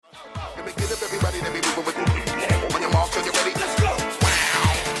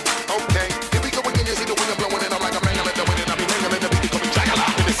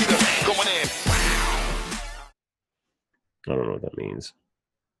means.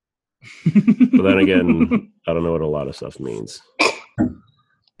 But then again, I don't know what a lot of stuff means.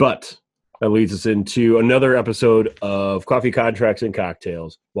 But that leads us into another episode of Coffee Contracts and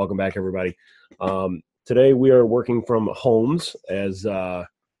Cocktails. Welcome back, everybody. Today we are working from homes as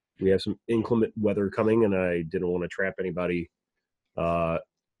we have some inclement weather coming, and I didn't want to trap anybody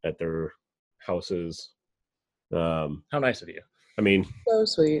at their houses. How nice of you. I mean, so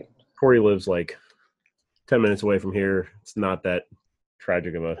sweet. Corey lives like 10 minutes away from here. It's not that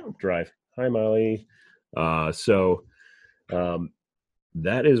tragic of a drive. Hi, Molly. So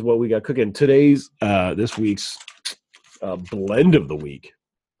that is what we got cooking. This week's blend of the week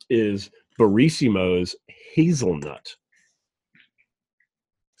is Barissimo's Hazelnut.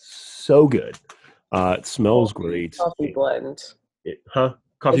 So good. It smells great. Coffee blend.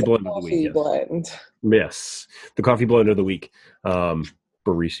 Coffee blend of the week. Yes. Blend. Yes, the coffee blend of the week.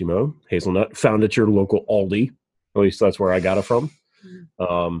 Barissimo Hazelnut, found at your local Aldi. At least that's where I got it from.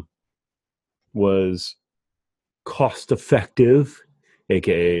 Was cost effective,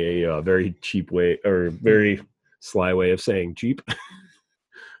 aka a very cheap way or very sly way of saying cheap.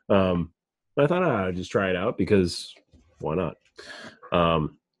 I thought I'd just try it out because why not?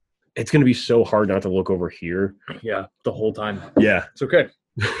 It's going to be so hard not to look over here. Yeah, the whole time. Yeah, it's okay.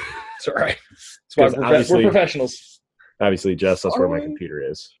 It's all right. That's why we're professionals. Obviously, Jess, that's where my computer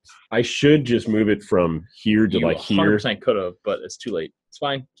is. I should just move it from here to like here. 100% could have, but it's too late. It's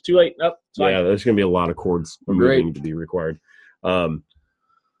fine. It's too late. Nope. It's fine. Yeah, there's going to be a lot of cords moving to be required. It's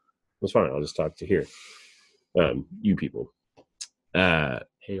fine. I'll just talk to here. You people.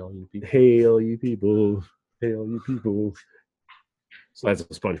 Hey, all you people. Hey, all you people. Hey, all you people. So that's a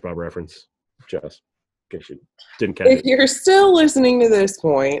SpongeBob reference, Jess. In case you didn't catch it. If you're still listening to this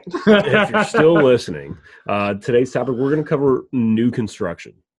point. If you're still listening, today's topic, we're going to cover new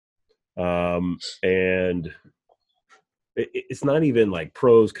construction. And it's not even like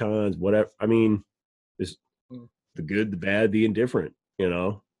pros, cons, whatever. I mean, it's the good, the bad, the indifferent, you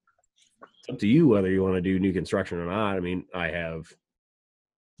know. It's up to you whether you want to do new construction or not. I mean,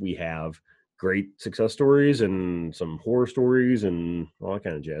 we have great success stories and some horror stories and all that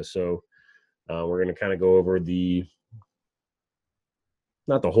kind of jazz. So we're going to kind of go over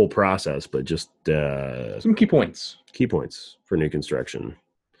not the whole process, but just some key points for new construction.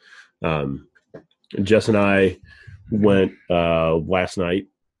 Jess and I went last night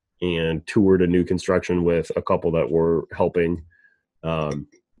and toured a new construction with a couple that were helping.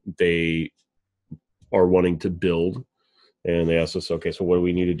 They are wanting to build, and they asked us, okay, so what do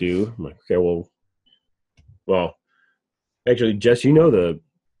we need to do? I'm like, okay, well, actually, Jess, you know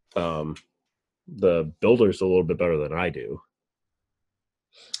the builders a little bit better than I do.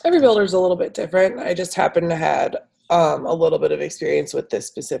 Every builder's a little bit different. I just happen to had a little bit of experience with this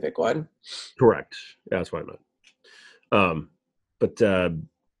specific one. Correct. Yeah, that's what I meant.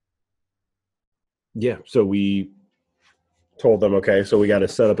 Yeah, so we told them, okay, so we got to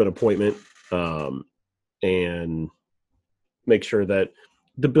set up an appointment and make sure that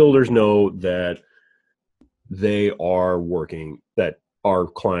the builders know that they are working, that our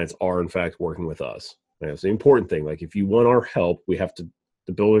clients are in fact working with us. That's the important thing. Like if you want our help, the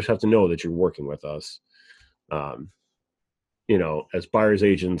builders have to know that you're working with us. You know, as buyer's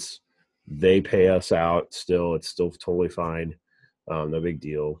agents, they pay us out still. It's still totally fine. No big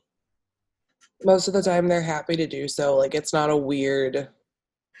deal. Most of the time they're happy to do so. Like it's not weird at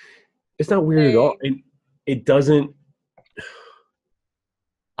all. It doesn't.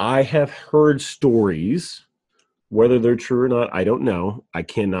 I have heard stories, whether they're true or not, I don't know. I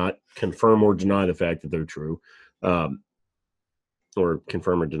cannot confirm or deny the fact that they're true, or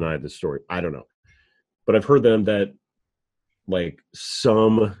confirm or deny the story. I don't know. But I've heard them that like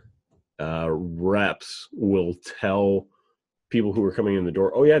some reps will tell people who are coming in the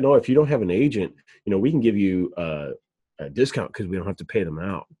door, oh yeah, no, if you don't have an agent, you know, we can give you a discount because we don't have to pay them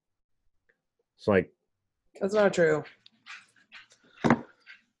out. It's like, that's not true.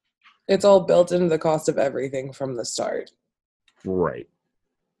 It's all built into the cost of everything from the start. Right.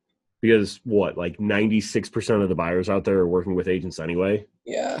 Because what, like 96% of the buyers out there are working with agents anyway?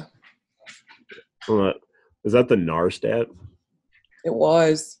 Yeah. Is that the NAR stat? It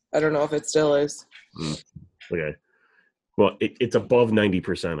was. I don't know if it still is. Okay. Well, it's above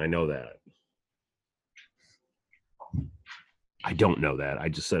 90%. I know that. I don't know that. I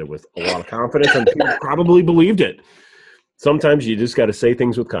just said it with a lot of confidence, and people probably believed it. Sometimes you just got to say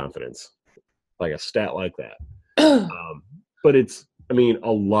things with confidence, like a stat like that. But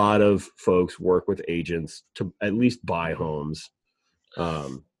a lot of folks work with agents to at least buy homes.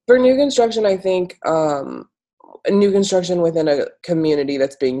 For new construction, I think a new construction within a community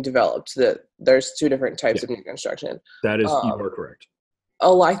that's being developed. That there's two different types of new construction. That is, you are correct.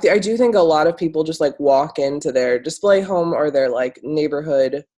 I do think a lot of people just like walk into their display home or their like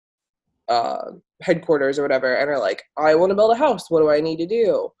neighborhood headquarters or whatever and are like, I want to build a house. What do I need to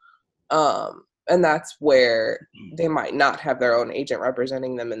do? And that's where they might not have their own agent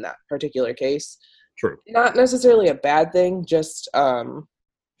representing them in that particular case. True. Not necessarily a bad thing, just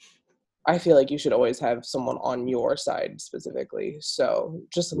I feel like you should always have someone on your side specifically. So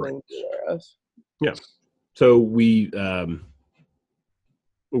just something to be aware of. Yeah. So we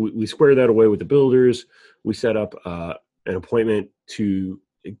square that away with the builders. We set up an appointment to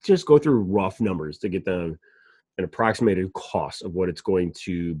just go through rough numbers to get them an approximated cost of what it's going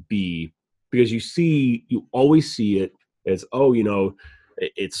to be. Because you always see it as,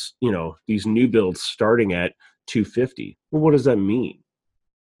 it's, these new builds starting at $250. Well, what does that mean?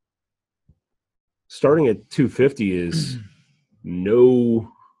 Starting at $250 is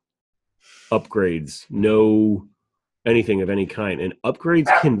no upgrades, no anything of any kind. And upgrades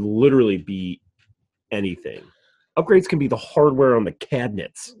can literally be anything. Upgrades can be the hardware on the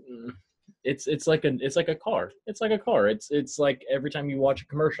cabinets. It's like a car. It's like a car. It's like every time you watch a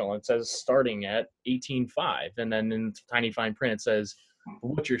commercial, it says starting at $18,500, and then in tiny fine print it says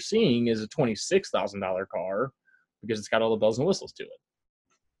what you're seeing is a $26,000 car because it's got all the bells and whistles to it.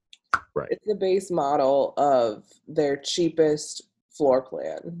 Right. It's the base model of their cheapest floor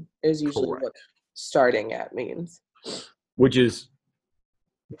plan is usually what starting at means. Which is,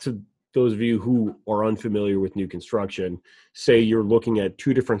 to those of you who are unfamiliar with new construction, say you're looking at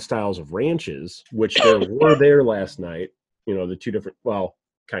two different styles of ranches, which there were there last night, the two different, well,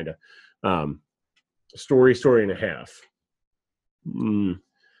 kind of, story and a half.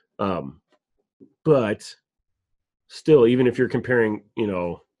 But still, even if you're comparing,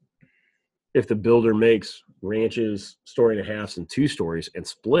 if the builder makes ranches, story and a halves, and 2 stories and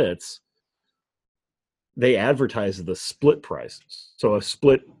splits, they advertise the split prices. So a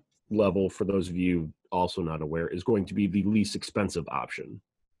split level, for those of you also not aware, is going to be the least expensive option,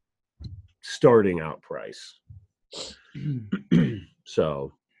 starting out price.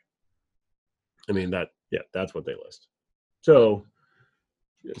 So, I mean, that's what they list. So,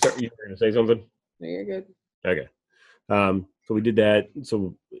 you were going to say something? No, you're good. Okay. So we did that.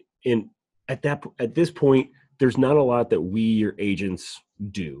 So at this point, there's not a lot that we, your agents,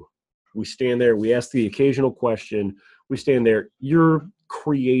 do. We stand there, we ask the occasional question, we stand there, you're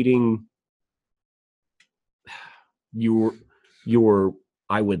creating your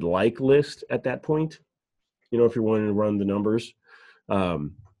I would like list at that point, if you're wanting to run the numbers to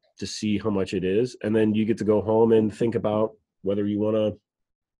see how much it is, and then you get to go home and think about whether you want to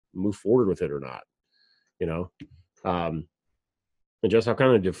move forward with it or not. And Jess, I'll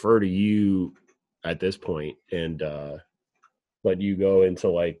kind of defer to you at this point and let you go into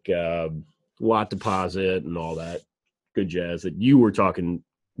like lot deposit and all that good jazz that you were talking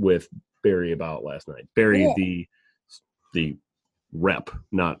with Barry about last night. Barry, the rep,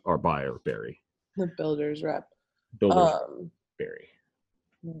 not our buyer, Barry. The builder's rep. Barry.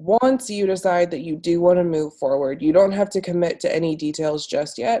 Once you decide that you do want to move forward, you don't have to commit to any details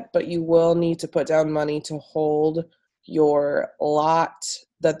just yet, but you will need to put down money to hold your lot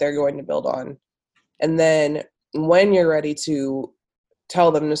that they're going to build on. And then when you're ready to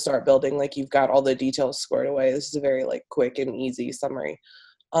tell them to start building, like you've got all the details squared away, this is a very like quick and easy summary,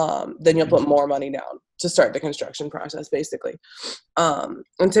 then you'll put more money down to start the construction process, basically.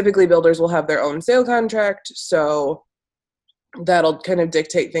 And typically builders will have their own sale contract, so that'll kind of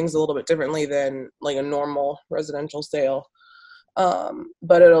dictate things a little bit differently than like a normal residential sale.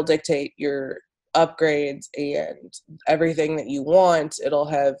 But it'll dictate your upgrades and everything that you want.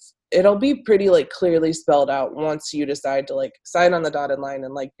 It'll be pretty like clearly spelled out once you decide to like sign on the dotted line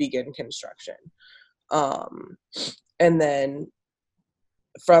and like begin construction. And then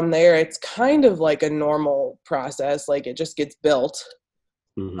from there, it's kind of like a normal process. Like it just gets built.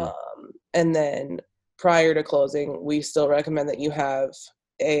 Mm-hmm. And then prior to closing, we still recommend that you have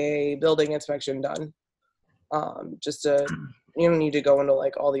a building inspection done. You don't need to go into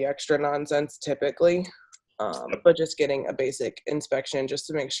like all the extra nonsense typically, but just getting a basic inspection just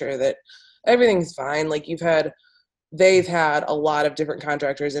to make sure that everything's fine. Like they've had a lot of different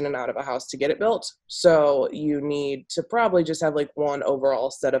contractors in and out of a house to get it built. So you need to probably just have like one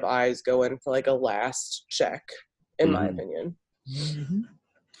overall set of eyes go in for like a last check, in my opinion. Mm-hmm.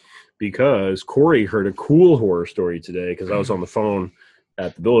 Because Corey heard a cool horror story today, because I was on the phone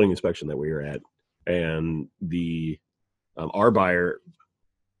at the building inspection that we were at, and our buyer,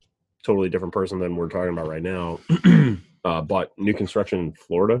 totally different person than we're talking about right now, bought new construction in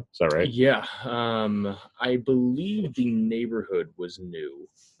Florida. Is that right? Yeah, I believe the neighborhood was new,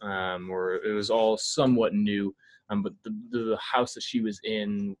 or it was all somewhat new. But the house that she was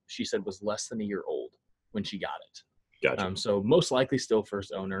in, she said, was less than a year old when she got it. Gotcha. So most likely still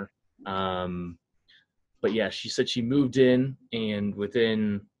first owner. But yeah, she said she moved in, and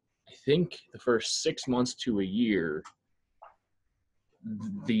within, I think, the first 6 months to a year,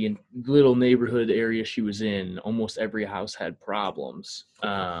 the little neighborhood area she was in, almost every house had problems.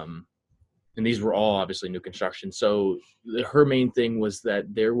 And these were all obviously new construction. So her main thing was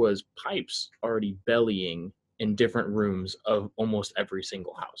that there was pipes already bellying in different rooms of almost every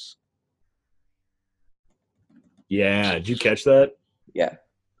single house. Yeah. Did you catch that? Yeah.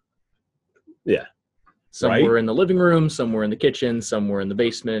 Yeah. Some Right? were in the living room, some were in the kitchen, some were in the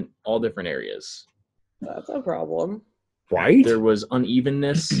basement, all different areas. That's a problem. Right? There was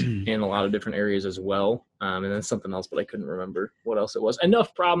unevenness in a lot of different areas as well. And then something else, but I couldn't remember what else it was.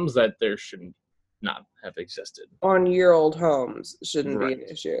 Enough problems that there should not have existed. On year-old homes shouldn't be an Right.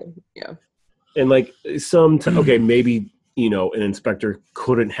 issue. Yeah. And like okay, maybe, an inspector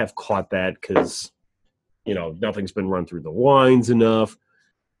couldn't have caught that because, nothing's been run through the lines enough.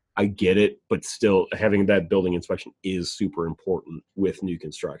 I get it, but still having that building inspection is super important with new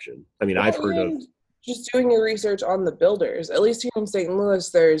construction. I mean, I've heard of just doing your research on the builders. At least here in St. Louis,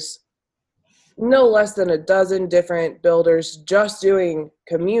 there's no less than a dozen different builders just doing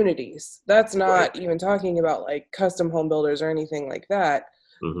communities. That's not even talking about like custom home builders or anything like that.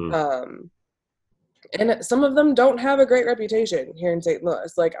 Mhm. And some of them don't have a great reputation here in St.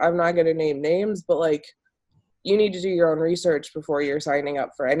 Louis. Like, I'm not going to name names, but like, you need to do your own research before you're signing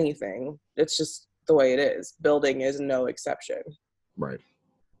up for anything. It's just the way it is. Building is no exception. Right.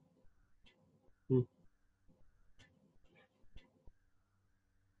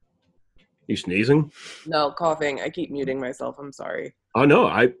 You sneezing? No, coughing. I keep muting myself. I'm sorry. Oh no,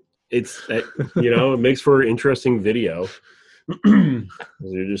 it makes for interesting video.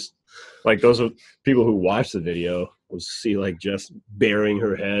 You're just like those are people who watch the video will see like Jess burying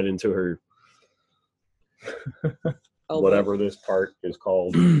her head into her whatever this part is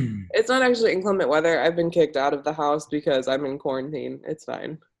called. It's not actually inclement weather. I've been kicked out of the house because I'm in quarantine. It's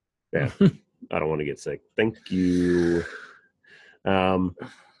fine. Yeah, I don't want to get sick. Thank you.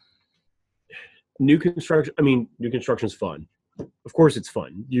 New construction's fun. Of course it's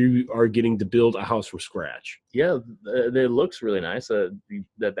fun. You are getting to build a house from scratch. Yeah, it looks really nice.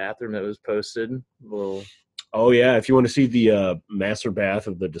 The bathroom that was posted, Oh yeah, if you want to see the master bath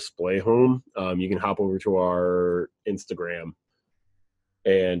of the display home, you can hop over to our Instagram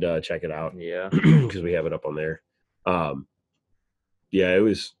and check it out. Yeah, because we have it up on there. Yeah, it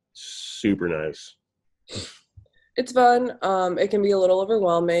was super nice. It's fun. It can be a little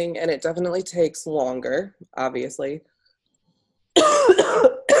overwhelming, and it definitely takes longer, obviously.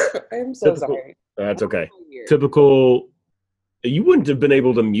 I'm so sorry. That's okay. Typical. You wouldn't have been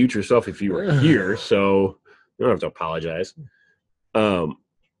able to mute yourself if you were here, so you don't have to apologize.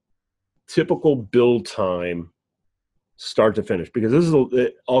 Typical build time, start to finish, because this is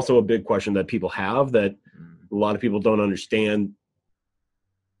also a big question that people have that a lot of people don't understand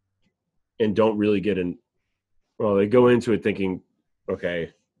and don't really get in. Well, they go into it thinking,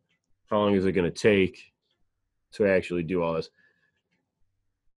 okay, how long is it going to take to actually do all this?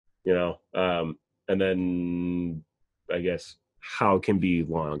 And then I guess how it can be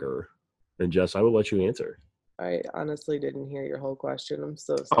longer. And Jess, I will let you answer. I honestly didn't hear your whole question. I'm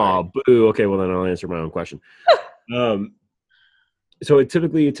so sorry. Oh, boo. Okay, well then I'll answer my own question. So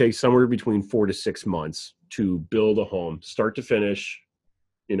it takes somewhere between 4 to 6 months to build a home, start to finish,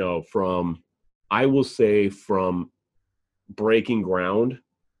 I will say from breaking ground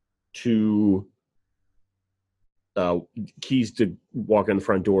to keys to walk in the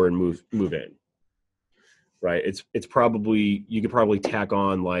front door and move in. Right. It's probably, you could probably tack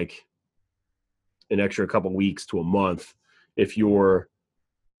on like an extra couple weeks to a month if you're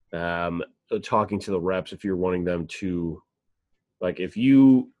talking to the reps, if you're wanting them to, like, if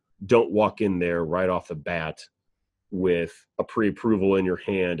you don't walk in there right off the bat with a pre-approval in your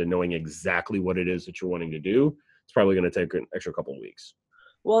hand and knowing exactly what it is that you're wanting to do, it's probably going to take an extra couple of weeks.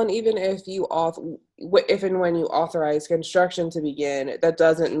 Well, and even if if and when you authorize construction to begin, that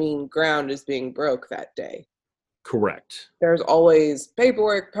doesn't mean ground is being broke that day. Correct. There's always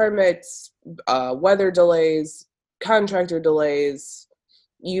paperwork, permits, weather delays, contractor delays,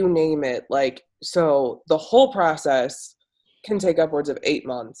 you name it. Like, so the whole process can take upwards of 8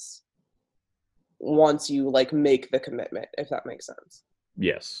 months once you like make the commitment, if that makes sense.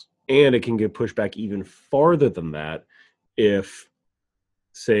 Yes. And it can get pushed back even farther than that if,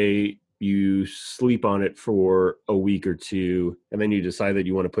 say, you sleep on it for a week or two, and then you decide that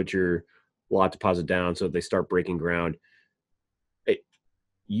you want to put your lot deposit down so that they start breaking ground.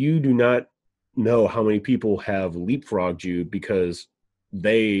 You do not know how many people have leapfrogged you because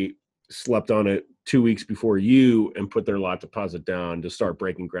they slept on it 2 weeks before you and put their lot deposit down to start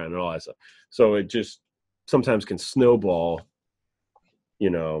breaking ground and all that stuff. So it just sometimes can snowball,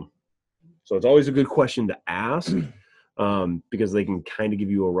 So it's always a good question to ask because they can kind of give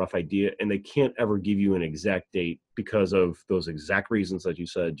you a rough idea, and they can't ever give you an exact date because of those exact reasons that you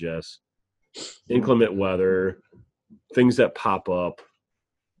said, Jess. Inclement weather, things that pop up.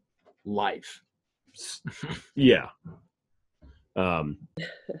 Life. Yeah. That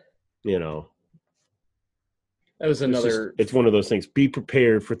was another. It's one of those things. Be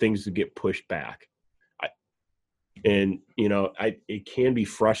prepared for things to get pushed back. It can be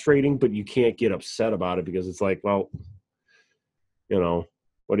frustrating, but you can't get upset about it because it's like, well,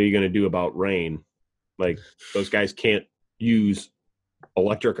 what are you going to do about rain? Like, those guys can't use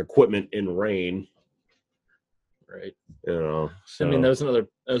electric equipment in rain. Right. So, I mean, that was another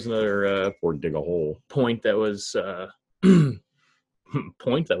or dig a hole point that was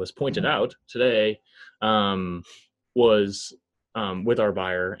pointed out today was with our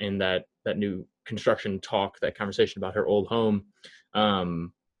buyer in that new construction talk, that conversation about her old home. The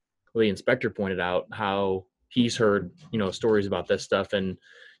inspector pointed out how he's heard stories about this stuff, and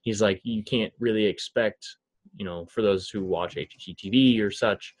he's like, you can't really expect for those who watch HGTV or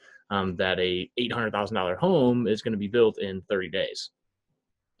such, that a $800,000 home is going to be built in 30 days.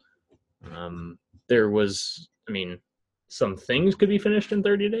 There was, some things could be finished in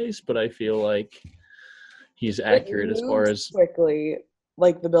 30 days, but I feel like he's accurate as far as quickly.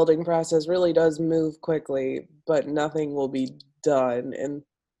 Like, the building process really does move quickly, but nothing will be done and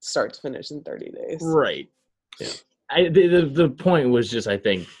start to finish in 30 days. Right. Yeah. The point was just, I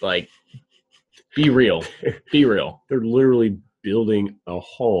think, like, be real. Be real. They're literally building a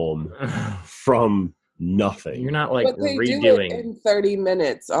home from nothing. You're not like but they redoing do it in 30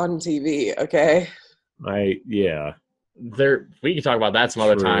 minutes on TV, okay? Yeah. We can talk about that some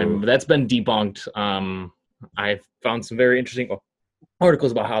other time. But that's been debunked. I found some very interesting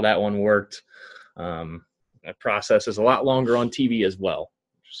articles about how that one worked. That process is a lot longer on TV as well.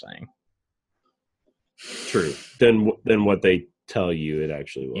 Just saying. True. Than what they tell you it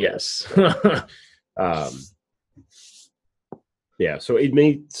actually was. Yes. Yeah, so it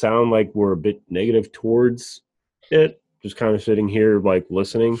may sound like we're a bit negative towards it, just kind of sitting here like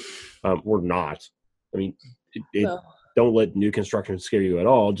listening. We're not. I mean, No. Don't let new construction scare you at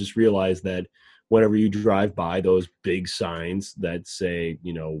all. Just realize that whenever you drive by those big signs that say,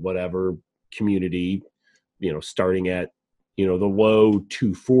 whatever community, starting at, the low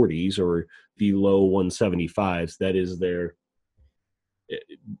 240s or the low 175s, that is their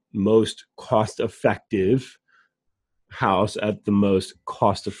most cost-effective house at the most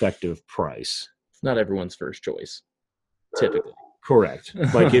cost-effective price. It's not everyone's first choice, typically. Correct.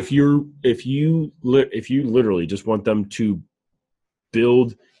 Like, if you literally just want them to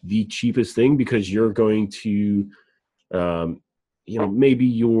build the cheapest thing because you're going to, maybe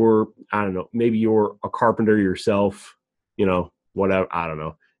you're a carpenter yourself, whatever, I don't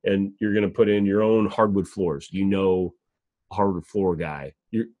know, and you're going to put in your own hardwood floors. A hardwood floor guy.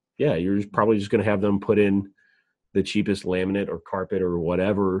 You're probably just going to have them put in the cheapest laminate or carpet or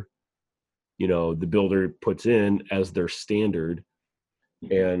whatever, the builder puts in as their standard,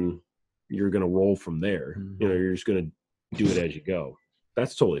 and you're going to roll from there. Mm-hmm. You're just going to do it as you go.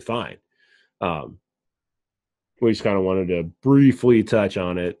 That's totally fine. We just kind of wanted to briefly touch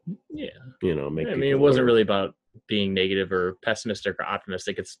on it. Yeah. It wasn't really about being negative or pessimistic or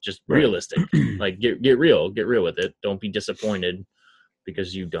optimistic. It's just realistic. Like, get real with it. Don't be disappointed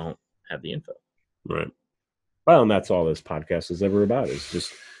because you don't have the info. Right. Well, and that's all this podcast is ever about, is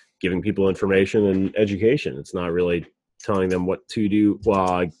just giving people information and education. It's not really telling them what to do.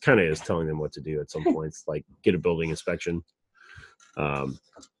 Well, it kind of is telling them what to do at some points, like get a building inspection.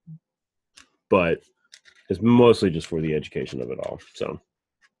 But it's mostly just for the education of it all. So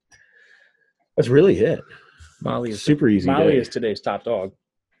that's really it. Molly is super easy. Molly is today's top dog.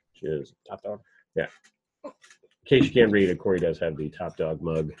 She is top dog. Yeah. In case you can't read it, Corey does have the Top Dog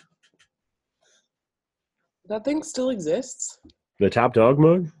mug. That thing still exists? The Top Dog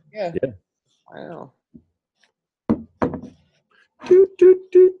mug? Yeah. A Wow.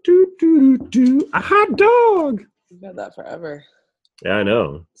 hot dog. We've had that forever. Yeah, I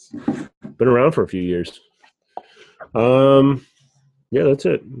know. It's been around for a few years. Yeah, that's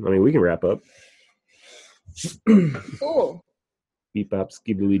it. I mean, we can wrap up. Cool. Beep bop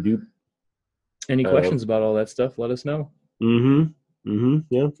skibbly doop. Any questions about all that stuff? Let us know. Mm-hmm.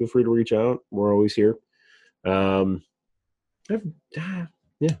 Yeah, feel free to reach out. We're always here. Yeah,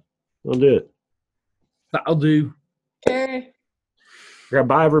 I'll do it. I'll do. Okay.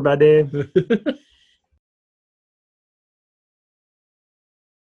 Bye, everybody.